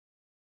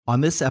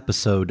On this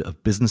episode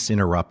of Business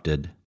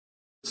Interrupted,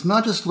 it's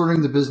not just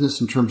learning the business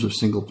in terms of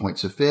single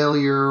points of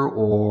failure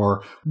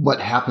or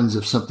what happens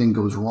if something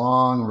goes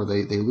wrong or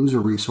they lose a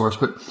resource,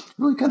 but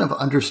really kind of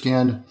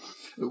understand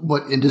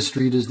what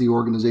industry does the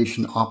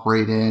organization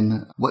operate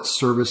in, what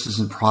services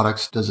and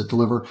products does it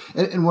deliver,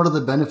 and what are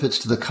the benefits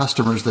to the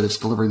customers that it's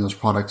delivering those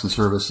products and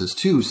services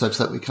to, such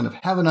that we kind of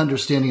have an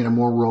understanding and a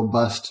more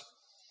robust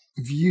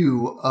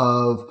view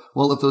of,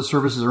 well, if those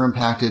services are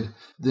impacted,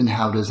 then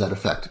how does that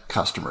affect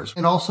customers?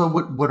 And also,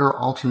 what are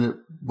alternate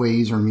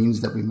ways or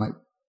means that we might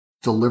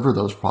deliver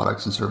those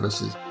products and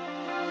services?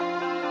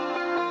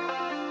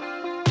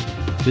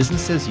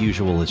 Business as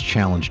usual is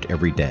challenged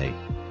every day.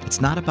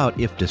 It's not about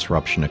if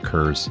disruption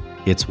occurs,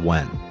 it's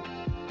when.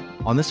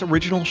 On this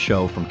original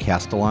show from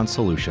Castellan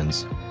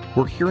Solutions,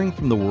 we're hearing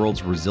from the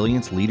world's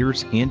resilience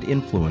leaders and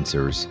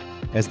influencers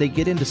as they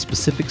get into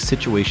specific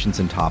situations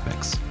and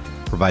topics,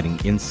 providing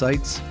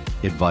insights,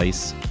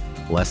 advice,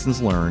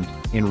 lessons learned,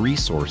 and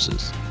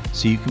resources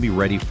so you can be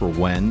ready for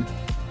when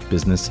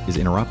business is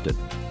interrupted.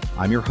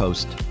 I'm your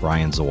host,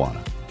 Brian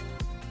Zawada.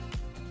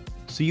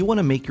 So you want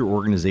to make your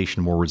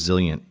organization more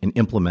resilient and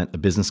implement a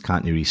business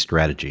continuity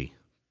strategy.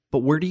 But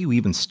where do you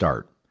even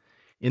start?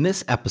 In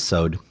this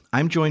episode,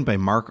 I'm joined by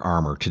Mark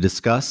Armour to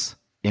discuss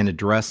and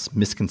address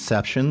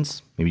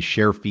misconceptions, maybe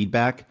share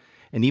feedback,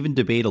 and even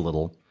debate a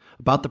little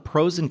about the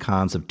pros and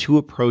cons of two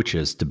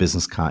approaches to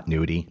business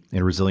continuity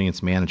and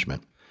resilience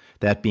management,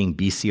 that being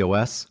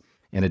BCOS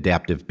and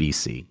Adaptive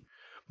BC.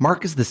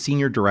 Mark is the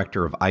Senior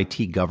Director of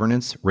IT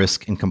Governance,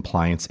 Risk, and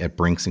Compliance at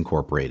Brinks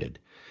Incorporated.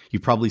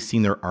 You've probably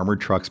seen their armored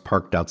trucks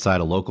parked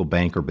outside a local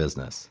bank or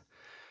business.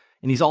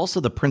 And he's also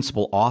the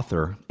principal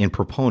author and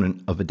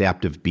proponent of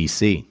Adaptive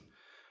BC.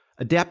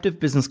 Adaptive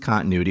Business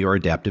Continuity, or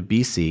Adaptive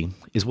BC,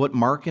 is what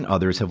Mark and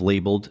others have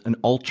labeled an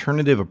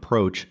alternative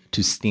approach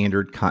to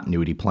standard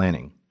continuity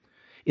planning.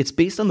 It's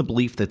based on the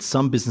belief that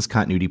some business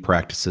continuity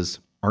practices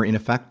are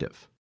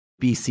ineffective.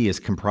 BC is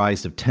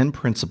comprised of 10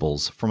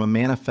 principles from a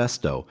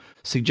manifesto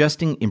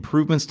suggesting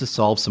improvements to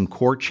solve some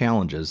core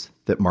challenges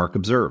that Mark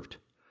observed.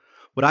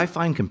 What I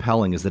find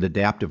compelling is that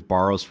Adaptive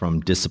borrows from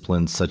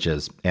disciplines such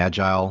as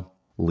Agile,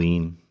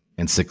 Lean,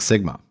 and Six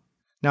Sigma.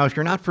 Now, if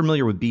you're not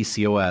familiar with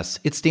BCOS,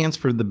 it stands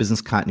for the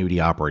Business Continuity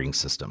Operating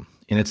System,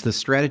 and it's the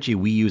strategy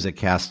we use at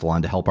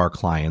Castellan to help our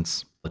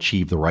clients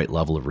achieve the right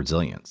level of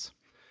resilience.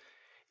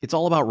 It's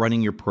all about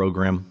running your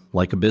program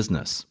like a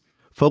business,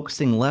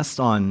 focusing less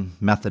on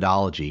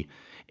methodology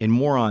and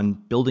more on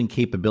building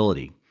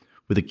capability,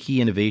 with the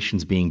key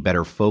innovations being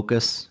better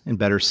focus and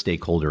better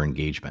stakeholder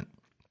engagement.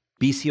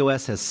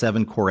 BCOS has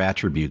 7 core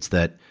attributes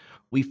that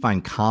we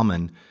find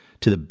common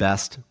to the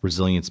best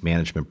resilience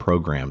management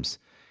programs.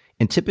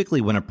 And typically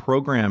when a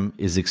program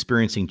is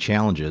experiencing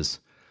challenges,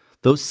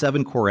 those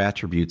 7 core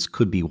attributes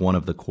could be one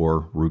of the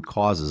core root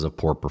causes of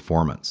poor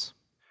performance.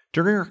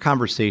 During our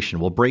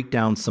conversation, we'll break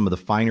down some of the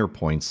finer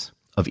points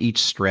of each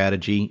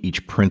strategy,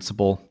 each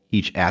principle,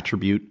 each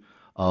attribute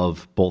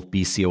of both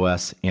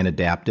BCOS and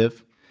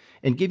Adaptive,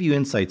 and give you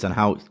insights on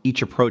how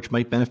each approach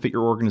might benefit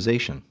your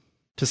organization.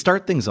 To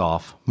start things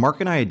off, Mark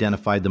and I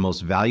identified the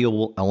most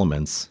valuable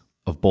elements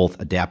of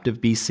both Adaptive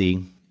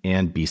BC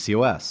and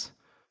BCOS.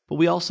 But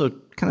we also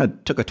kind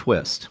of took a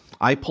twist.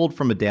 I pulled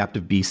from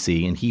Adaptive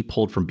BC and he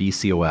pulled from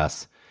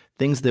BCOS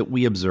things that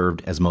we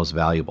observed as most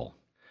valuable.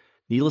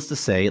 Needless to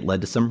say, it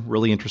led to some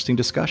really interesting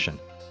discussion.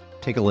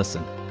 Take a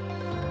listen.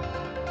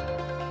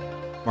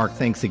 Mark,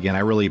 thanks again. I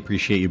really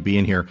appreciate you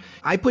being here.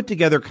 I put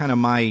together kind of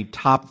my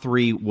top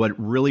 3, what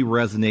really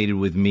resonated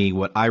with me,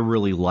 what I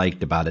really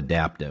liked about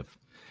Adaptive.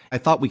 I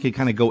thought we could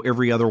kind of go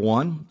every other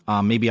one.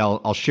 Maybe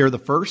I'll share the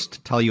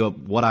first, tell you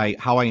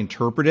how I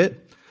interpret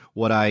it,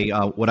 what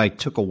I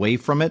took away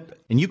from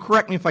it, and you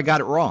correct me if I got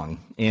it wrong.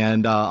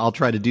 And I'll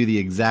try to do the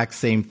exact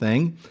same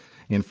thing.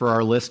 And for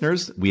our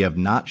listeners, we have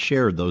not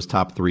shared those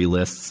top 3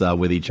 lists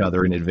with each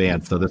other in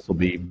advance, so this will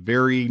be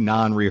very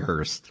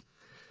non-rehearsed.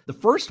 The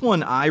first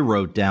one I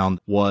wrote down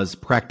was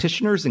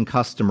practitioners and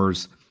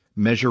customers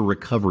measure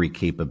recovery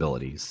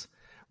capabilities,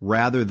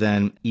 rather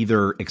than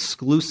either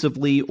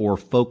exclusively or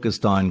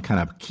focused on kind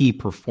of key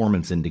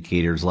performance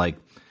indicators like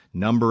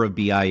number of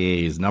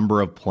BIAs,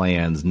 number of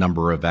plans,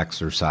 number of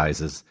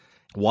exercises.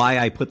 Why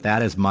I put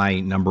that as my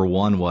number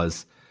 1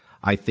 was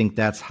I think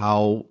that's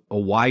how a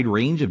wide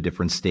range of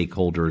different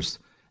stakeholders,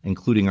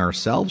 including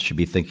ourselves, should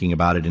be thinking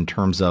about it in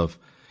terms of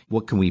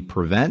what can we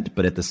prevent,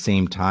 but at the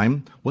same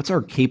time, what's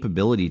our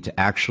capability to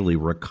actually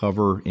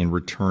recover and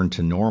return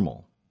to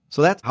normal?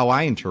 So that's how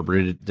I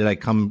interpreted it. Did I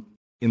come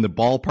in the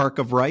ballpark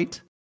of right?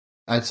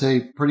 I'd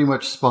say pretty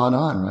much spot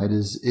on, right?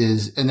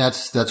 And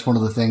that's one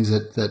of the things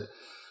that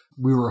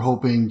we were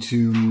hoping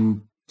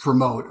to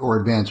promote or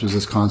advance was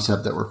this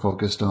concept that we're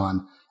focused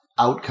on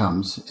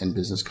outcomes in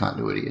business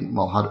continuity. And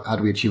well, how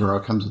do we achieve our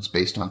outcomes? It's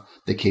based on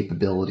the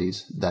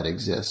capabilities that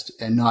exist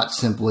and not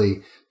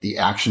simply the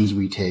actions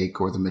we take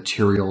or the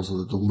materials or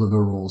the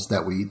deliverables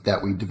that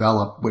we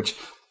develop, which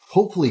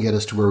hopefully get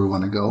us to where we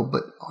want to go,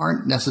 but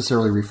aren't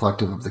necessarily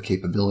reflective of the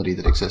capability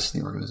that exists in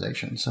the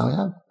organization. So,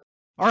 yeah.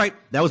 All right.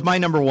 That was my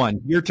number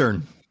 1. Your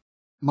turn.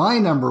 My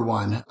number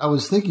one, I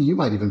was thinking you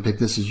might even pick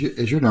this as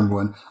your number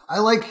one. I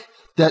like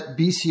that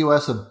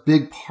BCOS, a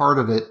big part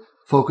of it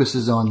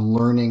focuses on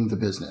learning the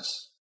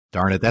business.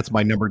 Darn it, that's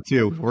my number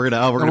two. We're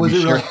gonna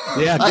be sure.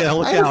 Really? Yeah,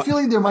 look I have out. a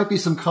feeling there might be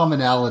some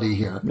commonality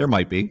here. There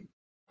might be.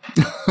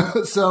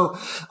 So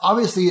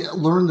obviously,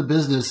 learn the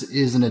business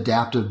is an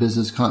adaptive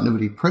business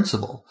continuity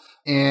principle.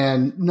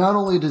 And not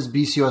only does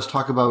BCOS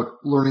talk about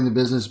learning the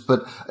business,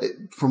 but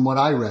from what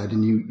I read,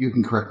 and you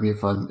can correct me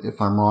if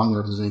I'm wrong,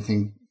 or if there's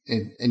anything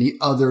in any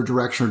other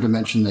direction or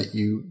dimension that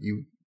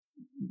you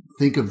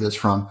think of this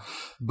from,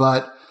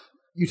 but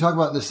you talk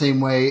about it in the same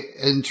way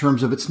in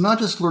terms of it's not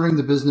just learning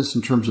the business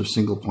in terms of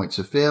single points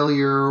of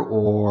failure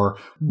or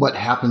what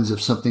happens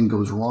if something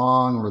goes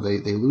wrong or they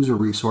lose a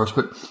resource,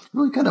 but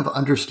really kind of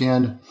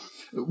understand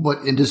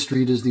what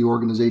industry does the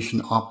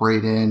organization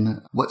operate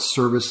in, what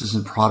services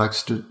and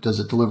products does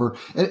it deliver,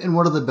 and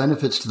what are the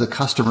benefits to the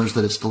customers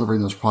that it's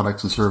delivering those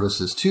products and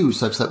services to,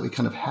 such that we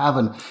kind of have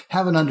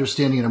an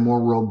understanding and a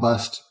more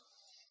robust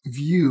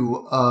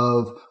view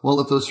of, well,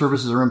 if those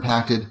services are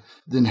impacted,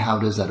 then how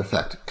does that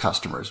affect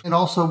customers? And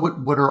also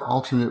what are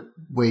alternate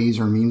ways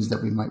or means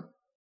that we might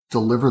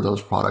deliver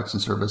those products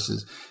and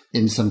services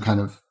in some kind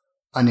of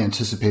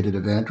unanticipated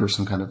event or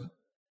some kind of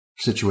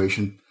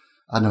situation,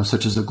 I don't know,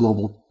 such as a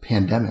global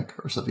pandemic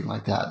or something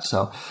like that.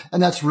 So,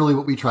 and that's really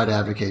what we try to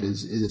advocate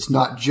is it's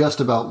not just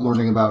about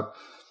learning about,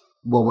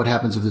 well, what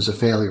happens if there's a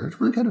failure. It's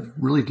really kind of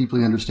really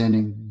deeply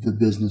understanding the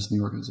business and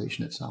the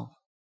organization itself.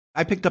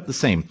 I picked up the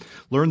same,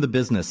 learn the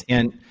business.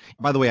 And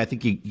by the way, I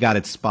think you got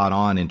it spot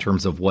on in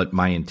terms of what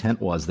my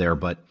intent was there.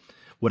 But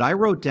what I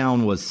wrote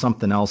down was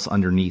something else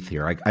underneath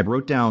here. I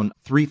wrote down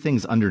three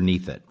things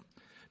underneath it.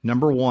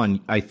 Number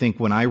one, I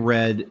think when I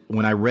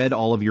read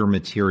all of your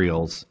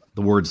materials,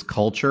 the words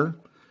culture,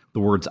 the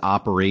words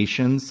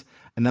operations,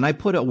 and then I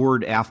put a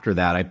word after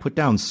that. I put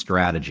down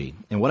strategy.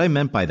 And what I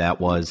meant by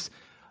that was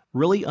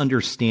really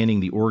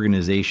understanding the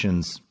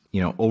organization's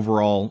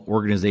overall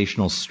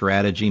organizational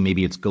strategy.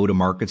 Maybe it's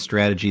go-to-market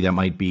strategy. That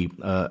might be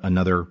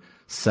another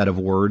set of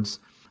words.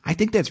 I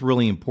think that's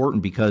really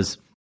important because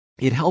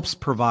it helps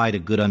provide a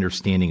good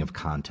understanding of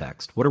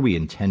context. What are we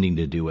intending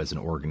to do as an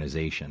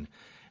organization?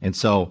 And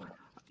so,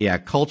 yeah,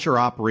 culture,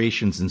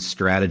 operations, and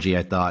strategy,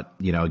 I thought,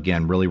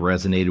 again, really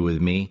resonated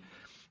with me.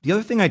 The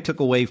other thing I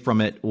took away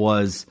from it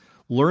was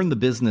learn the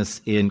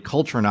business in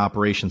culture and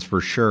operations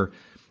for sure.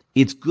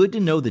 It's good to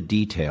know the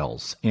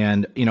details.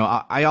 And,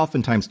 I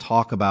oftentimes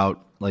talk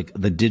about like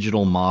the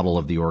digital model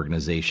of the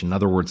organization. In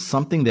other words,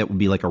 something that would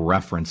be like a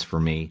reference for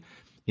me.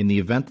 In the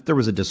event that there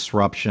was a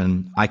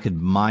disruption, I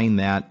could mine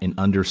that and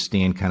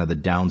understand kind of the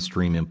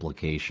downstream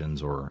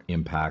implications or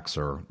impacts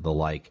or the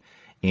like.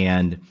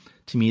 And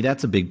to me,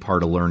 that's a big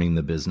part of learning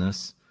the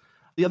business.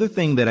 The other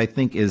thing that I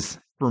think is,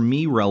 for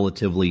me,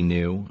 relatively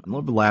new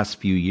over the last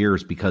few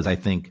years, because I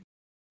think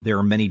there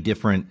are many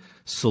different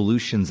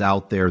solutions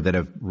out there that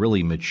have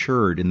really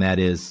matured, and that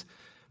is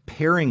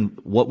pairing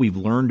what we've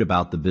learned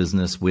about the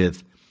business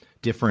with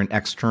different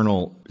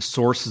external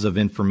sources of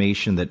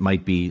information that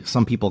might be,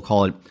 some people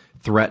call it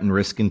threat and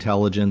risk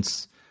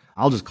intelligence.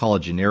 I'll just call it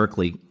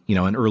generically,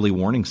 an early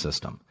warning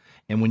system.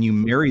 And when you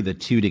marry the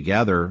two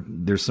together,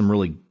 there's some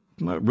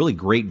really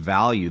great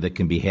value that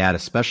can be had,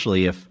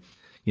 especially if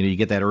you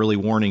get that early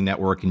warning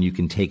network and you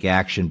can take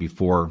action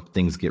before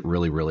things get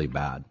really, really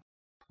bad.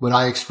 What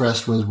I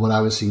expressed was what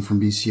I was seeing from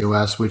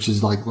BCOS, which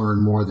is like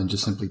learn more than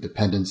just simply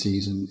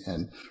dependencies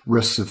and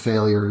risks of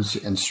failures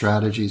and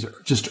strategies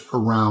just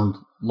around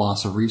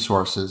loss of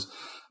resources.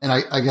 And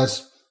I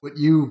guess what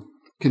you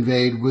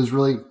conveyed was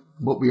really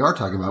what we are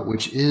talking about,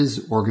 which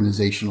is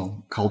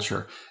organizational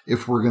culture.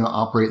 If we're going to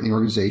operate in the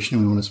organization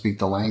and we want to speak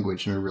the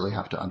language, and we really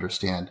have to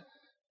understand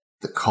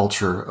the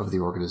culture of the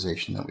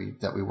organization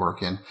that we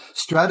work in.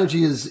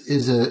 Strategy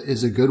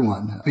is a good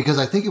one, because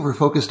I think if we're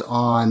focused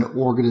on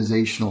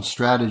organizational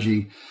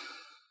strategy,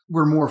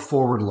 we're more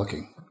forward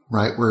looking,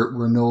 right?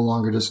 We're no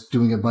longer just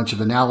doing a bunch of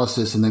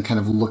analysis and then kind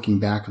of looking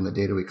back on the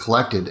data we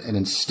collected. And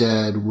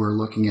instead we're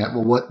looking at,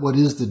 well, what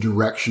is the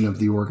direction of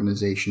the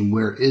organization?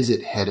 Where is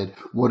it headed?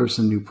 What are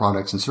some new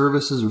products and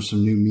services or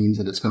some new means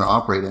that it's going to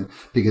operate in?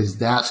 Because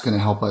that's going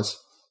to help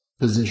us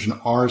position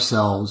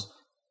ourselves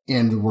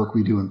and the work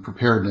we do in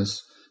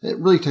preparedness, it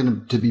really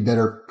tend to be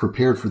better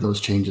prepared for those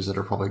changes that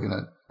are probably going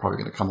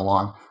to come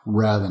along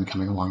rather than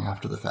coming along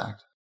after the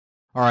fact.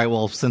 All right.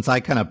 Well, since I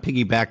kind of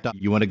piggybacked up,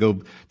 you want to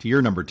go to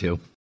your number two?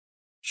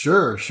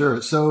 Sure.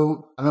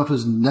 So I don't know if it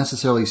was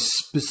necessarily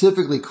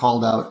specifically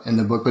called out in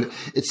the book, but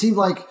it seemed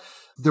like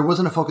there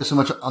wasn't a focus so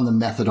much on the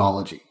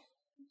methodology.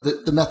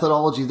 The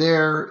methodology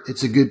there,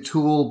 it's a good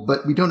tool,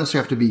 but we don't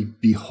necessarily have to be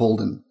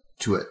beholden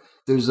to it.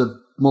 There's a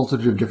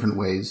multitude of different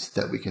ways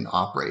that we can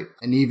operate.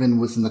 And even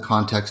within the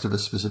context of a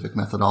specific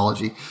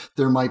methodology,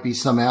 there might be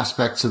some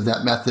aspects of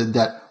that method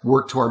that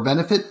work to our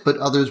benefit, but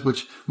others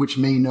which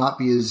may not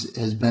be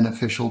as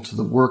beneficial to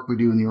the work we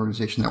do in the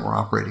organization that we're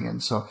operating in.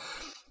 So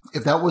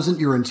if that wasn't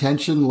your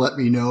intention, let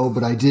me know.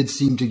 But I did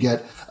seem to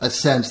get a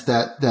sense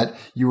that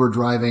you were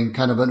driving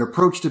kind of an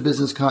approach to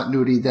business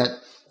continuity that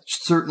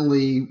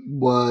certainly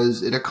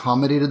it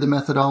accommodated the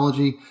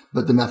methodology,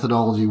 but the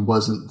methodology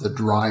wasn't the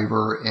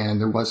driver, and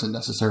there wasn't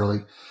necessarily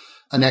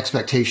an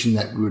expectation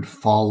that we would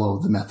follow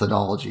the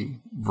methodology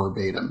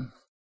verbatim.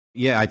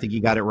 Yeah, I think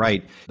you got it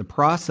right. The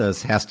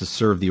process has to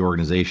serve the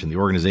organization. The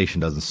organization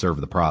doesn't serve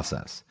the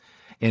process.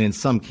 And in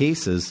some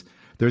cases,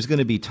 there's going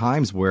to be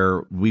times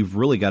where we've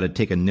really got to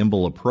take a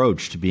nimble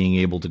approach to being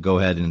able to go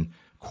ahead and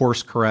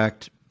course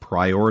correct,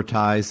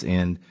 prioritize,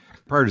 and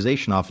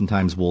prioritization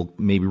oftentimes will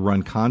maybe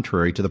run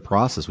contrary to the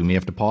process. We may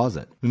have to pause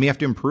it. We may have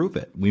to improve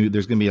it.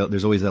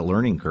 There's always that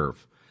learning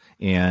curve.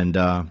 And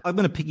I'm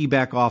going to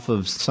piggyback off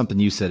of something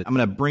you said. I'm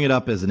going to bring it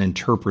up as an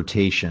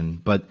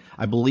interpretation, but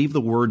I believe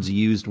the words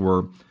used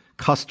were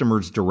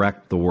customers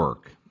direct the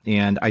work.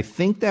 And I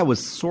think that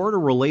was sort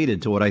of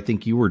related to what I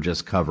think you were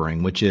just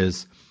covering, which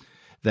is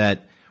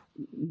that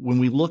when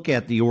we look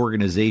at the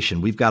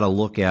organization, we've got to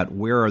look at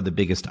where are the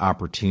biggest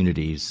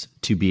opportunities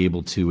to be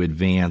able to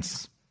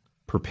advance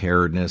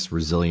preparedness,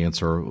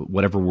 resilience, or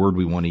whatever word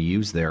we want to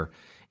use there,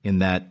 in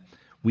that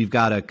we've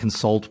got to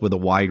consult with a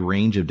wide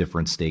range of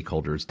different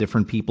stakeholders.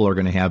 Different people are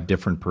going to have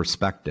different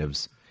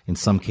perspectives. In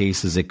some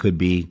cases, it could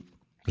be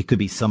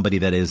somebody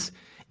that is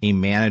a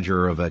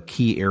manager of a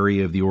key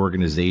area of the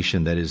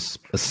organization that is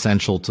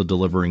essential to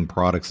delivering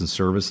products and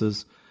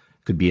services.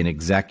 It could be an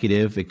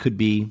executive. It could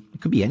be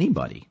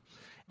anybody.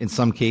 In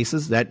some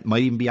cases, that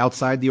might even be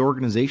outside the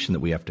organization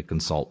that we have to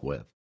consult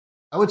with.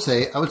 I would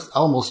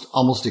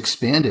almost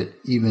expand it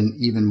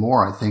even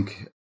more. I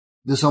think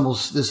this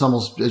almost,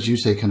 as you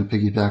say, kind of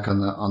piggyback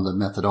on the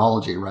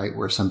methodology, right?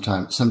 Where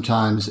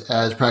sometimes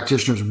as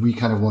practitioners, we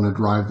kind of want to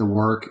drive the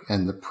work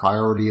and the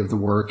priority of the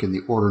work and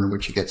the order in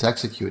which it gets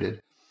executed.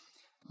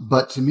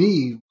 But to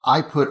me,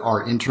 I put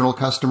our internal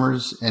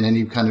customers and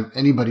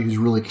anybody who's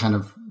really kind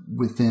of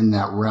within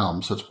that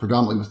realm. So it's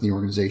predominantly within the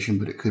organization,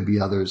 but it could be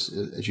others,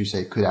 as you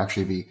say, it could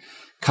actually be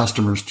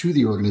customers to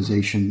the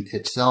organization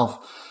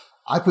itself.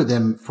 I put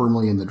them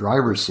firmly in the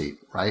driver's seat,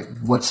 right?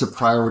 What's the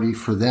priority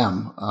for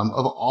them?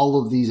 Of all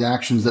of these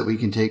actions that we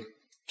can take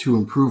to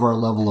improve our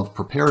level of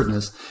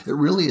preparedness, it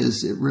really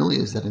is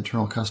that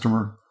internal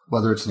customer,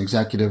 whether it's an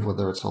executive,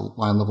 whether it's a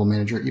line level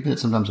manager, even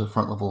it's sometimes a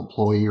front level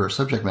employee or a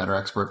subject matter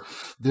expert.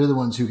 They're the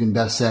ones who can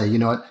best say, you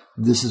know what,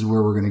 this is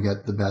where we're going to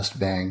get the best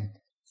bang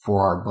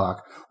for our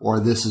buck, or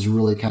this is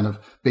really kind of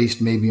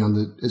based maybe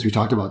on as we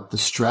talked about, the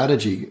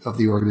strategy of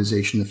the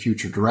organization, the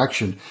future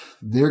direction.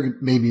 There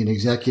may be an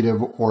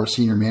executive or a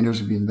senior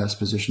manager would be in the best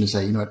position to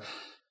say, you know what,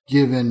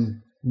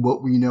 given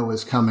what we know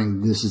is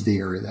coming, this is the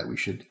area that we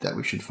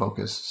should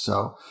focus.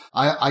 So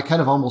I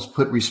kind of almost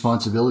put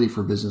responsibility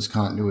for business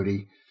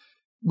continuity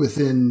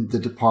within the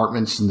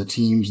departments and the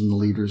teams and the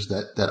leaders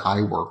that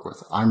I work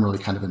with. I'm really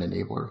kind of an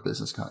enabler of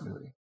business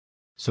continuity.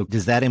 So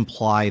does that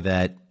imply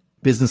that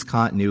business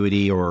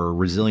continuity or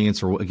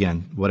resilience, or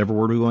again, whatever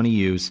word we want to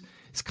use,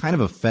 is kind of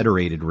a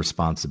federated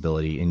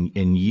responsibility,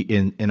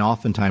 and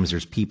oftentimes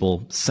there's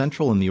people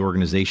central in the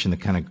organization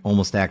that kind of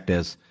almost act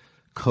as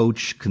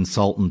coach,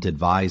 consultant,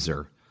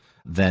 advisor,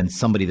 than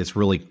somebody that's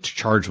really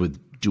charged with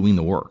doing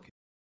the work.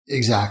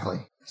 Exactly.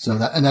 So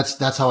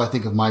that's how I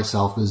think of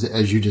myself,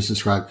 as you just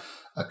described,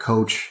 a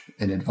coach,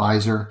 an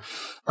advisor.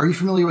 Are you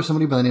familiar with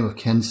somebody by the name of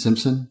Ken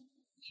Simpson?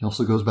 He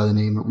also goes by the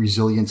name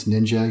Resilience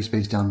Ninja. He's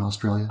based down in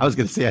Australia. I was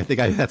going to say, I think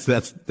that's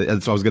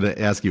what I was going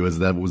to ask you. Was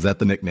that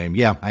the nickname?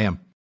 Yeah, I am.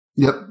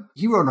 Yep.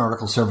 He wrote an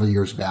article several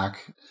years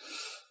back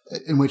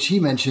in which he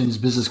mentions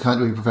business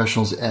continuity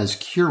professionals as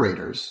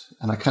curators,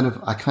 and I kind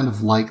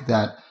of like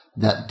that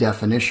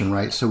definition,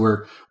 right?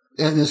 So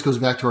and this goes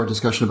back to our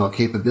discussion about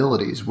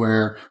capabilities,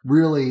 where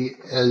really,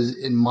 as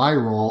in my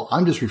role,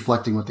 I'm just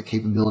reflecting what the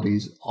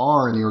capabilities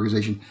are in the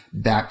organization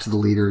back to the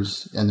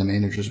leaders and the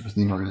managers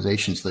within the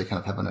organization, so they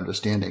kind of have an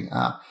understanding.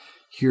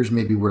 Here's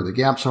maybe where the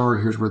gaps are.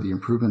 Here's where the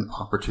improvement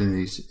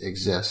opportunities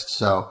exist.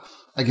 So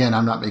again,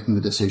 I'm not making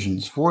the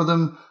decisions for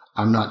them.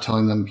 I'm not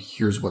telling them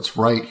here's what's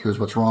right, here's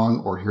what's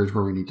wrong, or here's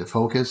where we need to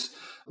focus,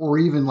 or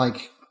even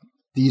like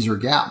these are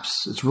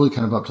gaps. It's really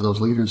kind of up to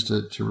those leaders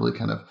to really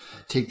kind of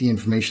take the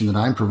information that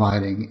I'm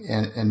providing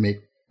and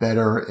make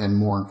better and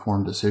more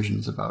informed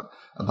decisions about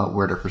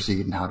where to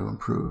proceed and how to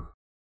improve.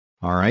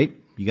 All right.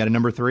 You got a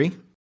number 3?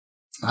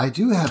 I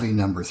do have a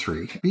number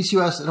 3.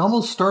 BCOS, it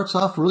almost starts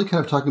off really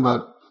kind of talking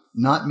about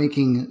not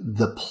making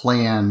the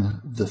plan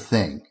the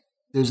thing.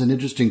 There's an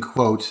interesting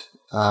quote,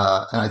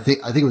 and I think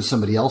it was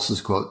somebody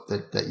else's quote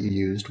that you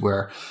used,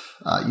 where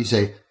you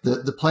say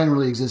the plan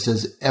really exists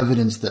as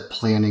evidence that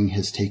planning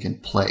has taken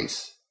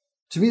place.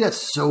 To me,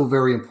 that's so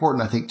very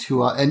important. I think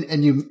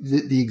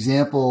the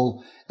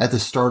example at the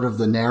start of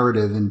the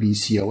narrative in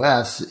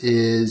BCOS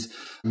is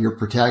your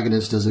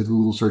protagonist does a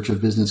Google search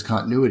of business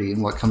continuity,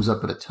 and what comes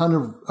up at a ton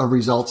of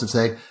results that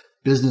say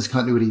business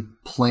continuity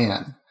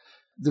plan.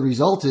 The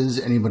result is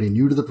anybody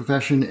new to the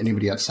profession,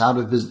 anybody outside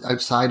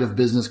of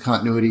business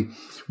continuity,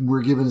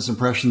 we're given this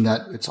impression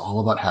that it's all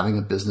about having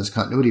a business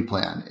continuity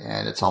plan,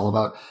 and it's all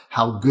about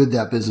how good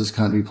that business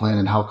continuity plan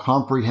and how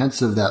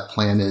comprehensive that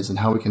plan is and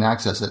how we can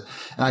access it.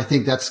 And I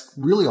think that's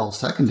really all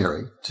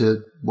secondary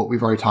to what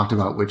we've already talked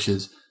about, which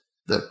is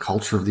the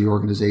culture of the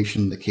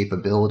organization, the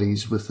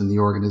capabilities within the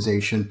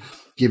organization,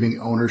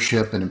 giving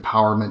ownership and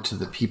empowerment to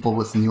the people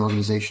within the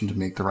organization to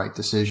make the right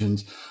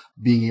decisions,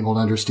 being able to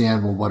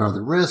understand, well, what are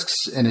the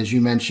risks? And as you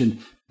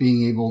mentioned,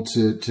 being able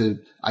to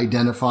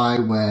identify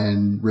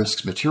when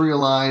risks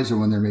materialize or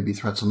when there may be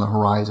threats on the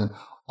horizon.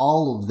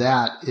 All of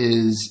that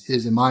is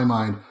in my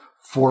mind,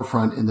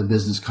 forefront in the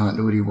business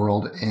continuity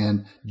world.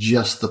 And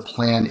just the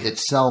plan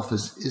itself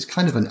is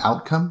kind of an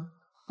outcome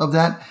of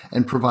that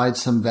and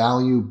provides some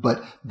value,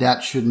 but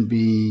that shouldn't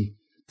be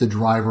the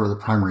driver or the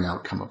primary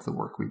outcome of the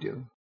work we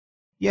do.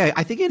 Yeah,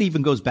 I think it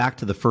even goes back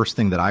to the first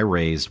thing that I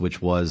raised,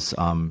 which was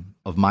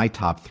of my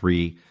top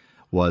three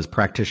was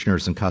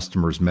practitioners and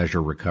customers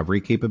measure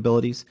recovery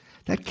capabilities.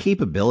 That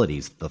capability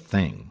is the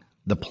thing.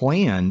 The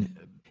plan,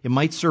 it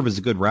might serve as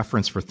a good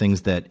reference for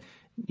things that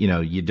you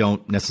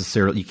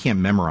can't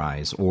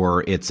memorize,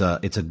 or it's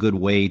a good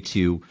way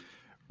to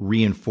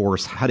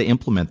reinforce how to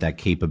implement that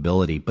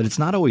capability, but it's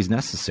not always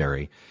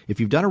necessary. If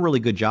you've done a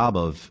really good job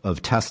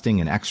of testing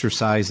and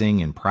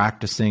exercising and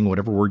practicing,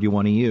 whatever word you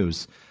want to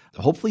use,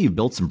 hopefully you've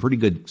built some pretty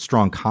good,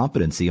 strong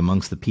competency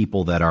amongst the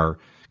people that are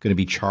going to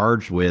be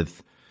charged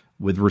with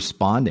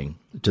responding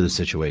to the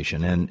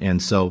situation.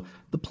 And so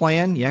the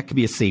plan, it could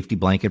be a safety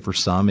blanket for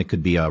some, it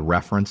could be a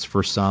reference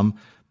for some,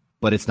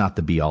 but it's not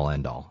the be all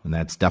end all. And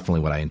that's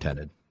definitely what I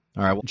intended.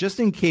 All right. Well, just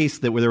in case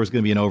that there was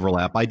going to be an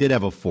overlap, I did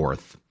have a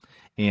fourth,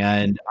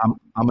 and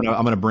I'm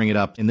going to bring it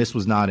up. And this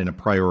was not in a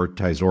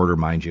prioritized order,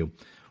 mind you.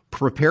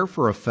 Prepare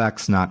for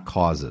effects, not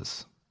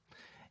causes.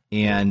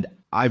 And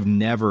I've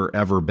never,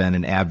 ever been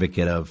an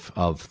advocate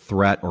of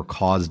threat or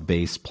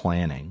cause-based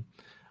planning.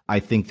 I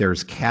think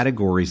there's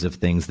categories of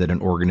things that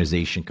an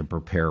organization can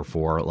prepare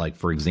for, like,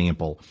 for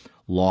example,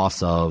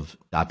 loss of ...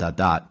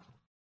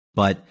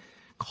 But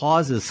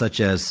causes such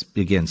as,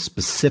 again,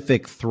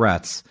 specific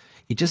threats,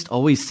 it just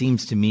always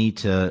seems to me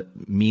to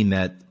mean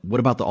that what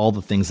about all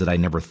the things that I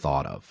never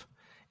thought of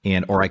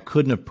or I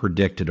couldn't have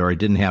predicted or I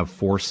didn't have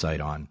foresight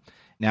on?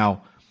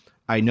 Now,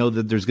 I know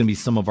that there's going to be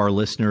some of our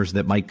listeners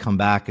that might come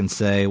back and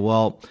say,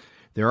 well,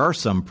 there are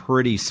some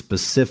pretty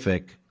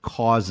specific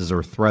causes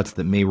or threats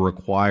that may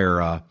require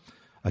a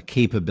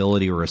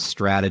capability or a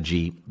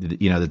strategy,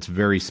 that's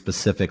very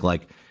specific,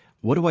 like,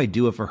 what do I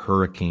do if a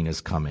hurricane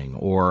is coming?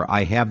 Or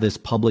I have this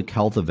public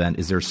health event.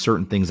 Is there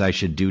certain things I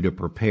should do to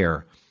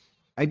prepare?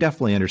 I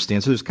definitely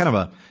understand. So there's kind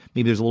of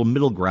maybe there's a little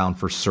middle ground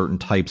for certain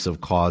types of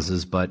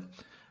causes, but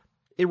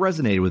it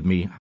resonated with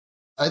me.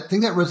 I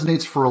think that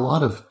resonates for a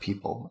lot of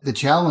people. The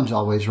challenge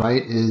always,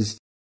 right, is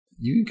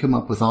you can come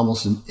up with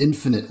almost an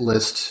infinite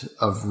list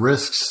of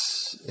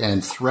risks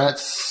and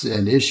threats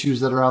and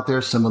issues that are out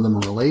there. Some of them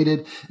are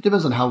related. It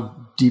depends on how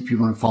deep you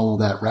want to follow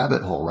that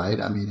rabbit hole,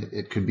 right? I mean,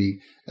 it could be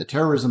a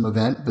terrorism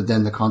event, but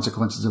then the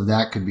consequences of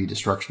that could be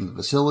destruction of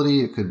the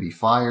facility. It could be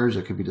fires.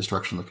 It could be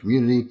destruction of the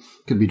community.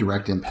 It could be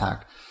direct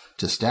impact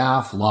to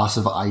staff, loss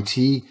of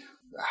IT.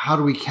 How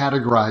do we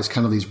categorize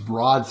kind of these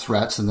broad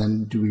threats? And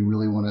then do we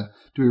really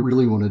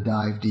want to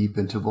dive deep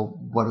into, well,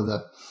 what are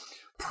the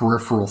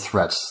peripheral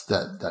threats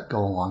that go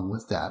along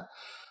with that?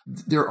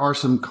 There are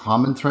some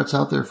common threats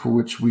out there for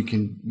which we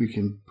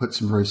can put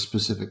some very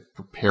specific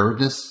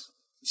preparedness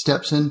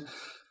steps in,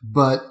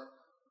 but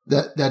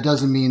that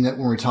doesn't mean that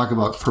when we talk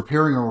about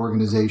preparing our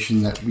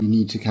organization that we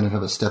need to kind of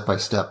have a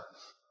step-by-step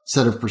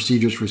set of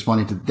procedures for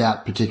responding to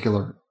that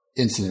particular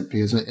incident.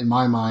 Because in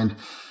my mind, it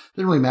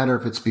doesn't really matter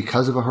if it's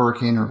because of a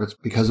hurricane or if it's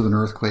because of an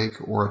earthquake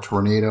or a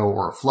tornado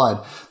or a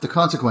flood. The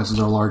consequences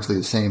are largely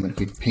the same. And if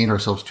we paint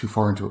ourselves too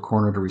far into a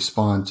corner to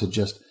respond to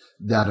just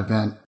that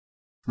event,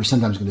 we're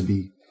sometimes going to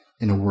be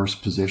in a worse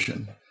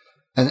position.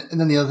 And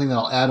then the other thing that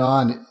I'll add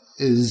on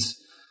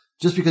is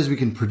just because we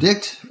can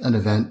predict an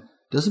event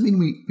doesn't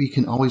mean we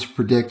can always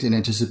predict and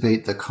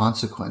anticipate the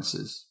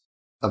consequences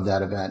of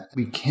that event.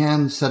 We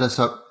can set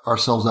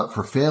ourselves up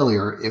for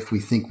failure if we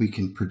think we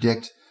can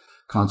predict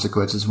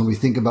consequences. When we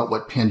think about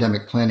what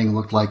pandemic planning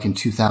looked like in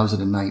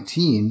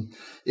 2019,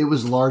 it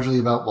was largely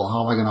about, well,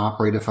 how am I going to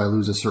operate if I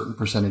lose a certain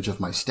percentage of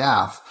my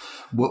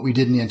staff? What we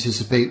didn't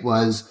anticipate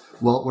was,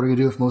 well, what are we going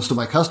to do if most of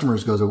my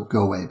customers go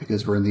away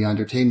because we're in the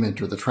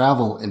entertainment or the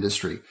travel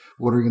industry?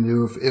 What are we going to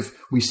do if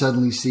we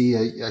suddenly see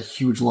a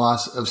huge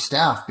loss of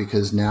staff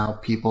because now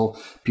people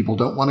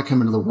don't want to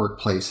come into the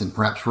workplace and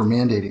perhaps we're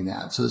mandating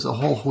that? So there's a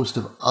whole host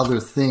of other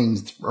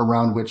things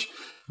around which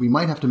we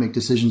might have to make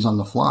decisions on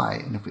the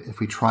fly. And if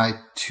we try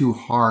too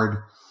hard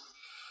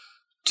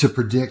to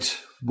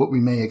predict what we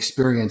may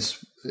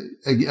experience,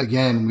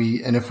 again,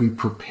 if we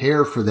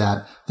prepare for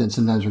that, then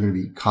sometimes we're going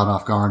to be caught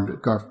off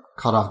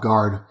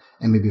guard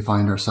and maybe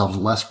find ourselves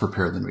less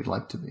prepared than we'd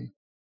like to be.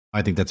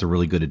 I think that's a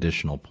really good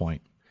additional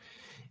point.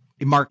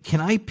 Hey, Mark,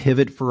 can I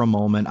pivot for a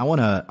moment? I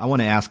want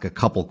to ask a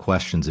couple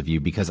questions of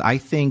you because I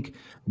think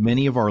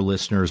many of our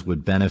listeners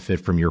would benefit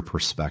from your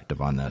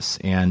perspective on this.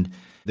 And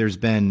there's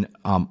been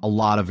a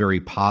lot of very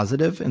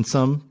positive and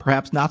some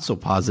perhaps not so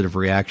positive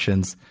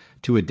reactions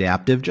to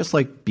adaptive, just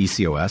like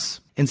BCOS.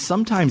 And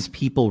sometimes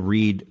people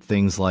read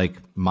things like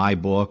my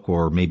book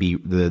or maybe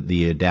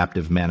the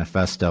Adaptive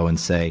Manifesto and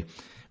say,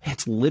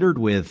 it's littered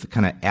with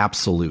kind of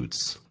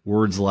absolutes,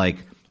 words like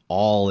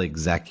all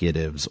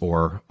executives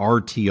or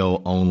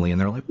RTO only.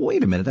 And they're like,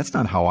 wait a minute, that's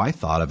not how I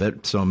thought of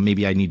it. So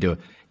maybe I need to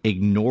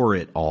ignore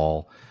it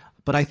all.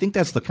 But I think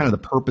that's the kind of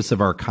the purpose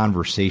of our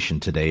conversation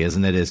today,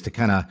 isn't it? Is to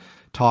kind of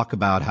talk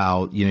about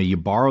how, you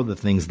borrow the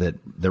things that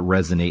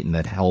resonate and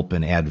that help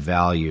and add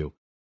value.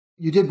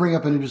 You did bring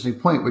up an interesting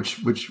point,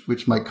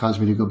 which might cause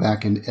me to go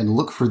back and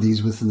look for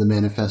these within the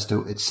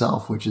manifesto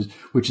itself, which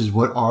is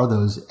what are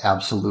those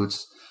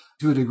absolutes?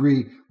 To a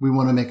degree, we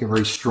want to make a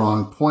very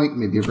strong point,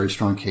 maybe a very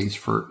strong case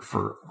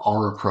for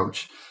our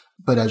approach.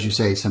 But as you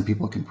say, some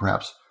people can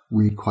perhaps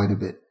read quite a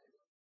bit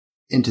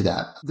into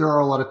that. There are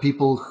a lot of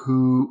people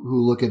who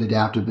look at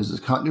adaptive business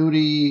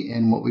continuity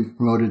and what we've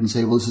promoted and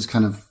say, well, this is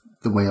kind of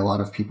the way a lot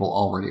of people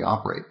already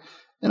operate.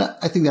 And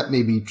I think that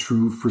may be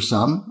true for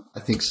some. I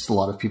think a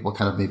lot of people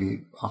kind of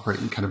maybe operate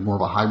in kind of more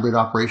of a hybrid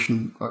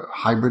operation or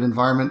hybrid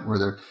environment where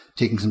they're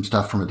taking some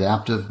stuff from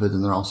adaptive, but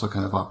then they're also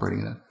kind of operating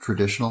in a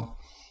traditional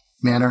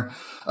manner.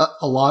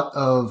 A lot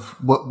of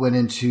what went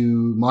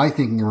into my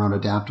thinking around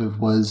adaptive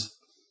was,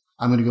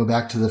 I'm going to go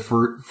back to the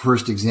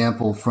first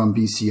example from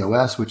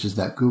BCOS, which is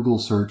that Google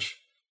search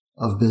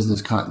of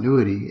business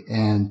continuity,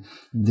 and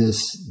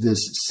this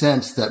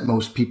sense that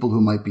most people who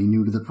might be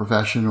new to the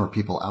profession or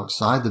people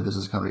outside the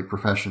business continuity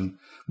profession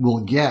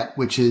will get,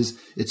 which is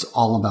it's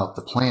all about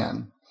the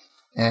plan.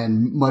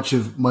 And much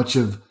of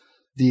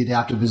the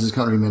Adaptive Business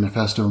Continuity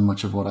Manifesto and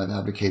much of what I've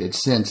advocated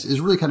since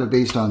is really kind of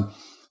based on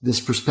this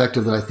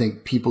perspective that I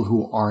think people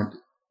who aren't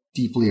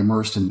deeply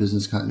immersed in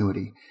business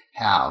continuity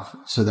have,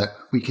 so that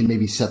we can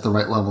maybe set the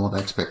right level of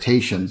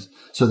expectations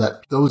so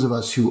that those of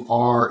us who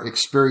are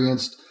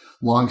experienced,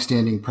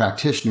 longstanding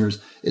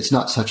practitioners, it's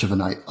not such of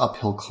an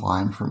uphill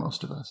climb for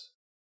most of us.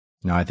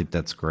 No, I think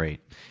that's great.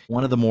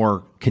 One of the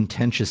more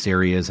contentious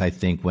areas, I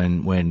think,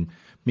 when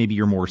maybe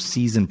your more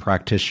seasoned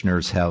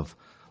practitioners have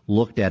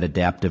looked at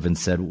adaptive and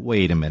said,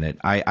 wait a minute,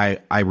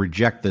 I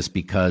reject this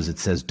because it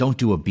says don't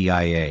do a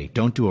BIA,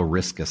 don't do a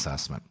risk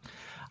assessment.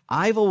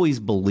 I've always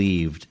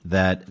believed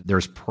that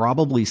there's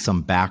probably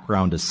some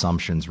background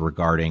assumptions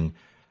regarding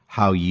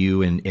how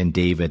you and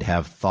David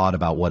have thought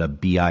about what a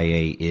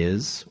BIA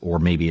is, or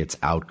maybe its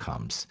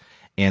outcomes.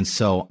 And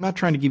so I'm not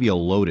trying to give you a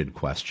loaded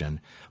question,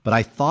 but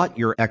I thought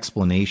your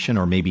explanation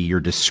or maybe your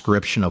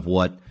description of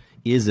what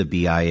is a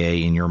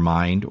BIA in your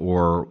mind,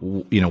 or,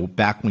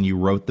 back when you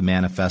wrote the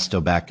manifesto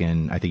back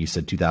in, I think you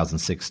said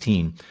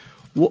 2016,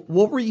 what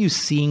were you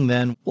seeing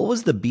then? What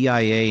was the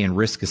BIA and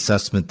risk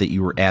assessment that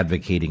you were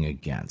advocating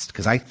against?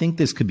 Because I think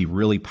this could be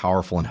really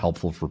powerful and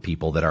helpful for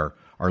people that are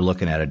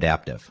looking at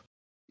adaptive.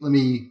 Let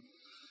me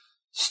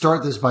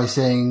start this by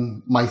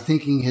saying my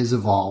thinking has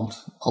evolved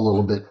a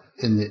little bit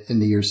in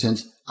the years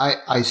since.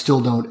 I still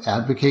don't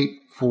advocate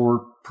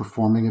for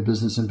performing a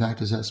business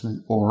impact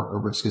assessment or a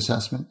risk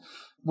assessment.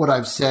 What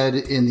I've said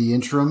in the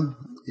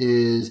interim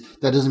is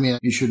that doesn't mean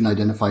you shouldn't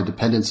identify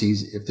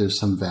dependencies if there's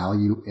some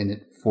value in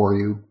it for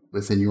you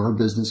within your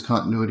business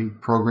continuity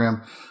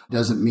program.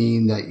 Doesn't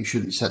mean that you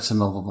shouldn't set some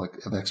level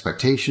of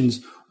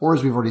expectations, or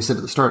as we've already said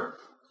at the start,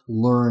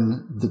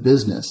 learn the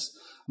business.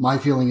 My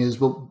feeling is,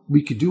 well,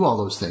 we could do all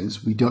those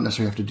things. We don't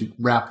necessarily have to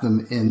wrap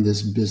them in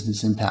this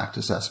business impact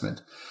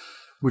assessment,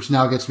 which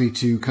now gets me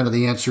to kind of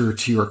the answer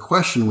to your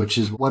question, which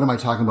is, what am I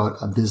talking about?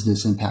 A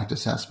business impact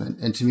assessment.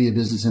 And to me, a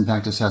business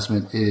impact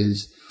assessment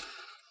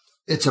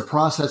it's a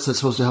process that's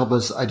supposed to help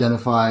us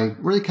identify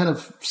really kind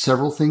of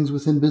several things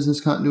within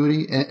business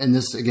continuity. And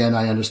this, again,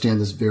 I understand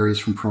this varies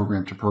from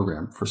program to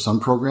program. For some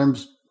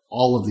programs,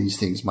 all of these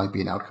things might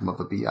be an outcome of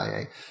a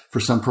BIA.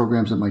 For some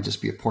programs, it might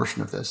just be a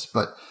portion of this.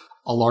 But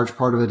a large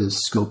part of it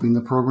is scoping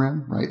the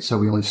program, right? So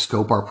we only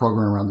scope our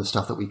program around the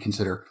stuff that we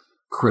consider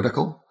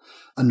critical.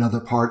 Another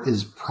part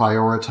is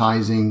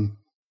prioritizing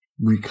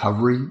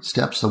recovery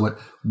steps. So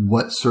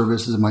what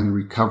services am I going to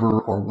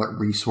recover, or what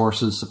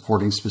resources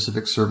supporting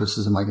specific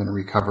services am I going to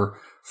recover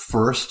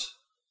first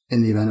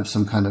in the event of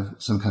some kind of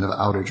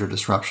outage or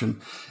disruption?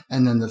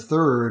 And then the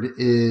third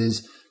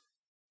is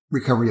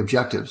recovery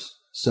objectives.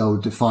 So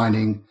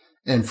defining,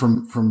 and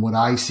from what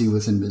I see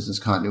within business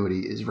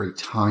continuity, is very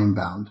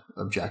time-bound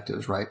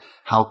objectives, right?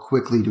 How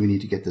quickly do we need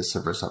to get this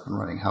service up and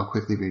running? How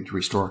quickly do we need to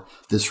restore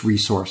this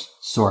resource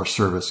so our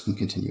service can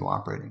continue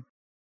operating?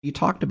 You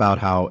talked about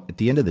how at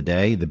the end of the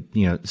day,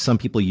 some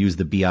people use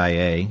the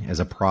BIA as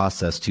a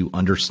process to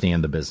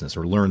understand the business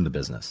or learn the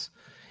business,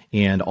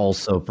 and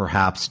also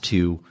perhaps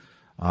to,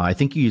 I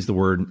think you use the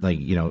word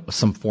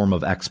some form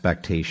of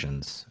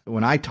expectations.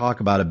 When I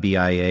talk about a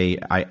BIA,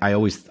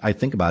 I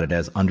think about it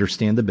as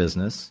understand the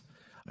business,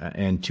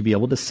 and to be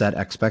able to set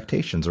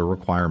expectations or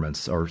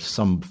requirements or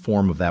some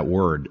form of that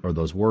word or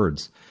those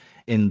words.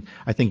 And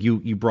I think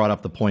you brought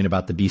up the point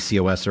about the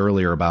BCOS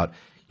earlier about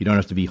you don't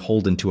have to be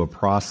beholden to a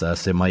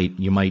process.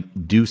 You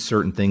might do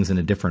certain things in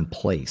a different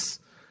place.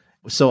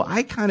 So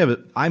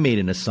I made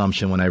an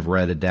assumption when I've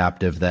read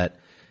adaptive that,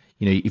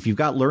 if you've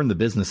got learn the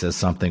business as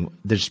something,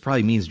 this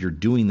probably means you're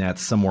doing that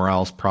somewhere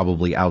else,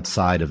 probably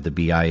outside of the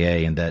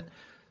BIA, and that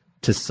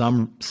to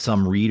some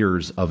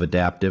readers of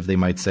adaptive, they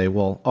might say,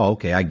 well, oh,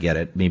 okay, I get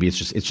it. Maybe it's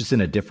just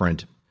in a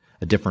different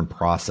a different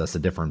process, a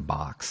different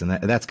box. And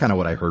that's kind of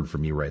what I heard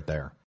from you right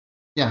there.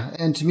 Yeah.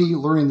 And to me,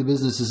 learning the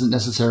business isn't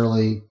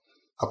necessarily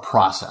a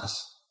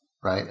process,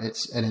 right?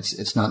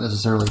 It's not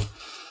necessarily,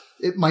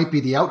 it might be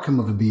the outcome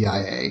of a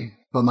BIA,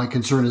 but my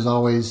concern is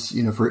always,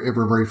 if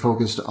we're very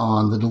focused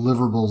on the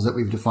deliverables that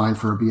we've defined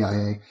for a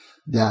BIA,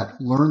 that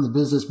learn the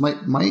business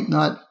might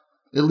not,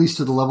 at least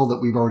to the level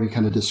that we've already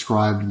kind of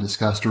described and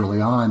discussed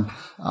early on,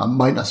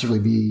 might necessarily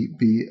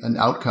be an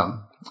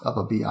outcome of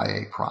a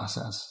BIA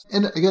process.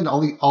 And again,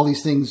 all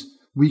these things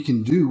we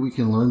can do. We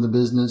can learn the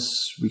business.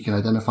 We can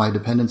identify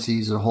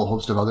dependencies, a whole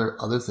host of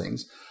other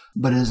things.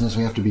 But it doesn't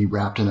necessarily have to be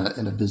wrapped in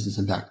a business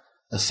impact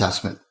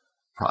assessment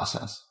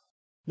process.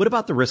 What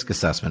about the risk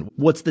assessment?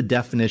 What's the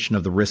definition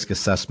of the risk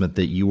assessment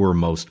that you were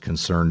most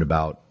concerned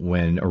about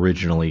when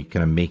originally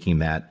kind of making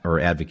that or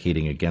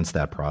advocating against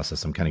that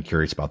process? I'm kind of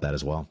curious about that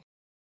as well.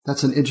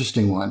 That's an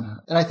interesting one.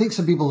 And I think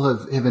some people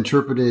have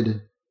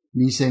interpreted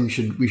me saying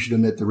we should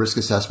omit the risk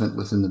assessment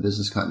within the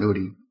business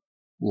continuity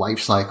life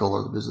cycle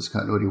or the business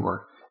continuity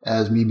work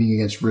as me being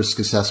against risk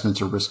assessments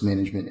or risk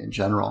management in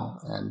general.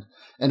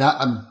 And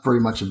I'm very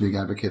much a big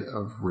advocate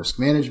of risk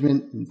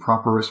management and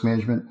proper risk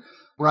management.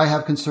 Where I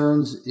have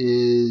concerns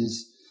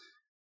is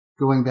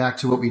going back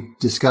to what we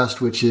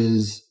discussed, which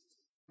is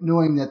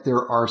knowing that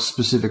there are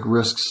specific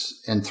risks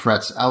and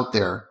threats out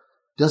there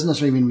doesn't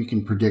necessarily mean we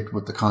can predict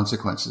what the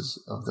consequences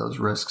of those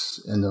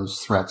risks and those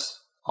threats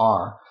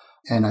are.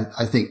 And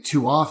I think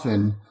too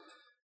often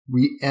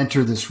we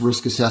enter this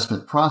risk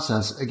assessment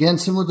process, again,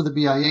 similar to the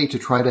BIA, to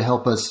try to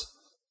help us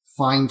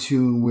fine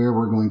tune where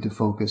we're going to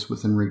focus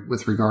with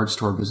regards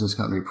to our business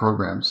continuity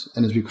programs.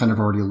 And as we've kind of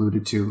already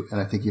alluded to,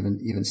 and I think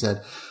even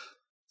said,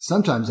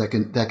 sometimes that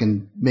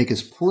can make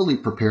us poorly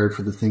prepared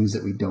for the things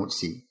that we don't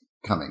see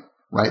coming,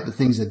 right? The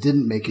things that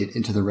didn't make it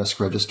into the risk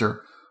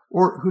register,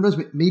 or who knows,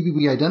 maybe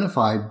we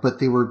identified, but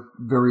they were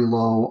very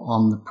low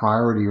on the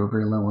priority or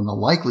very low on the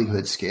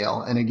likelihood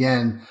scale. And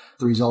again,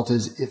 the result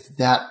is if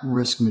that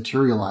risk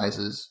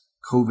materializes,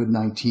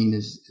 COVID-19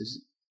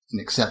 is an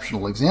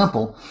exceptional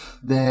example,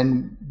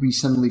 then we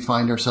suddenly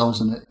find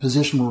ourselves in a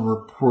position where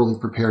we're poorly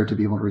prepared to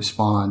be able to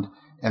respond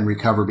and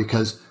recover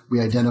because we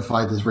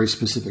identified this very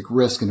specific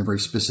risk and a very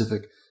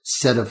specific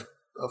set of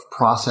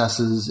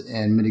processes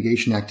and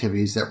mitigation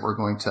activities that we're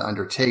going to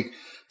undertake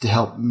to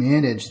help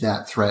manage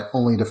that threat,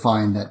 only to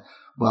find that,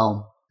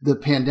 well, the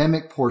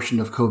pandemic portion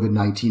of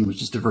COVID-19 was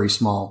just a very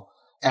small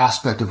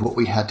aspect of what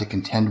we had to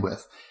contend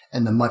with.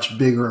 And the much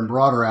bigger and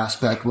broader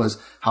aspect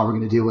was how we're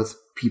going to deal with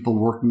people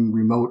working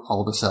remote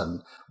all of a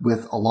sudden,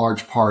 with a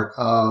large part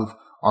of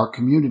our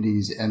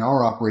communities and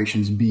our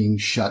operations being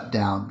shut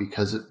down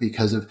because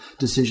of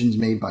decisions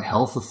made by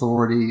health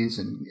authorities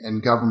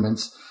and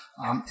governments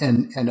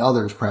and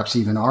others, perhaps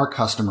even our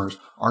customers,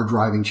 are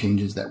driving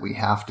changes that we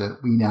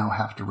now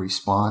have to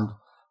respond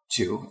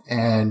to.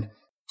 And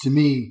to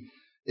me,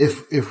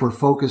 if we're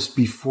focused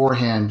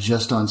beforehand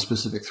just on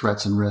specific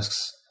threats and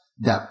risks,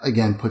 that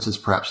again puts us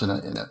perhaps in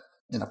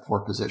a poor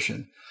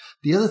position.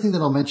 The other thing that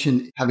I'll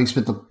mention, having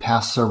spent the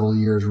past several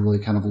years really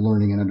kind of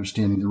learning and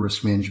understanding the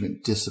risk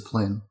management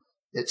discipline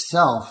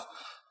itself,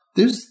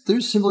 there's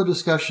similar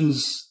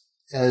discussions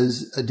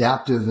as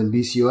adaptive and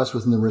BCOS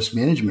within the risk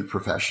management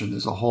profession.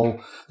 There's a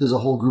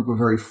whole group of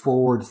very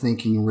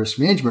forward-thinking risk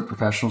management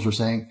professionals who are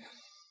saying,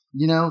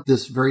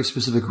 this very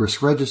specific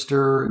risk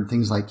register and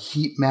things like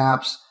heat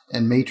maps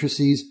and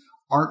matrices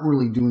aren't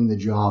really doing the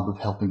job of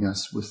helping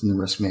us within the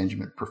risk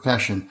management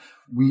profession.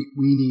 We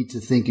need to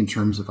think in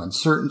terms of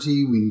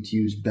uncertainty. We need to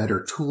use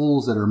better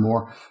tools that are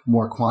more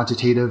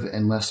quantitative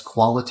and less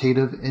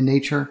qualitative in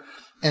nature.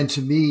 And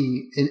to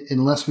me,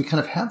 unless we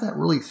kind of have that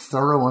really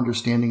thorough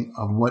understanding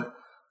of what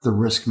the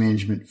risk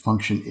management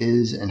function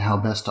is and how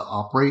best to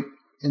operate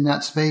in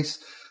that space,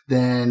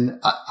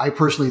 then I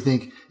personally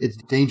think it's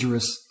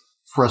dangerous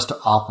for us to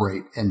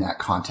operate in that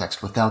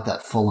context without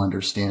that full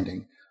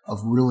understanding of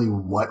really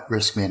what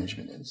risk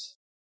management is.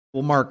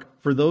 Well, Mark,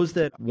 for those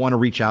that want to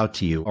reach out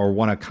to you or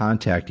want to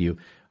contact you,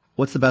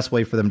 what's the best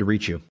way for them to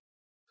reach you?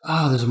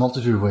 There's a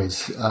multitude of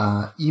ways.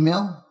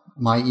 Email.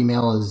 My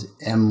email is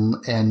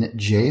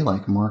mnj,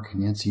 like Mark,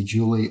 Nancy,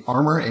 Julie,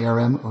 Armour,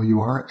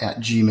 ARMOUR,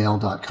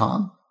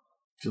 @gmail.com.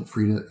 Feel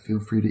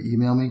free to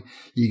email me.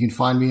 You can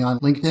find me on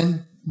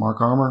LinkedIn,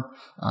 Mark Armour.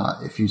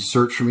 If you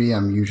search for me,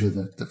 I'm usually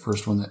the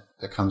first one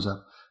that comes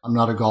up. I'm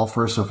not a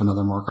golfer, so if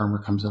another Mark Armour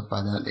comes up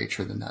by that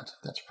nature, then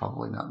that's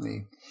probably not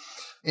me.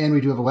 And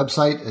we do have a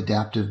website,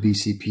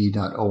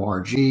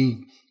 adaptivebcp.org.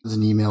 There's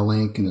an email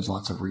link, and there's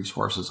lots of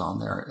resources on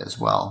there as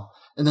well.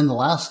 And then the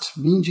last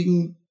means you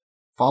can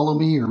follow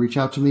me or reach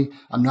out to me.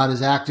 I'm not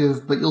as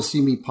active, but you'll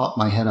see me pop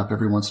my head up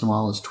every once in a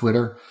while as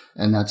Twitter.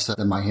 And that's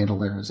my handle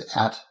there is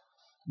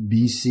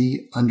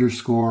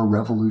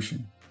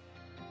 @BC_revolution.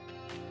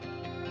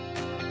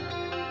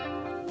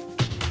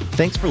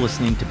 Thanks for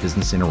listening to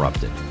Business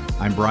Interrupted.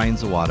 I'm Brian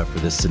Zawada for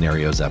this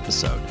Scenarios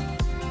episode.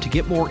 To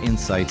get more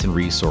insights and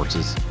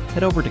resources,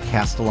 head over to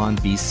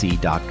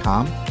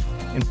castellanbc.com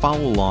and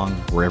follow along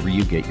wherever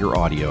you get your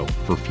audio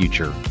for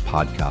future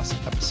podcast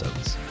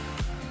episodes.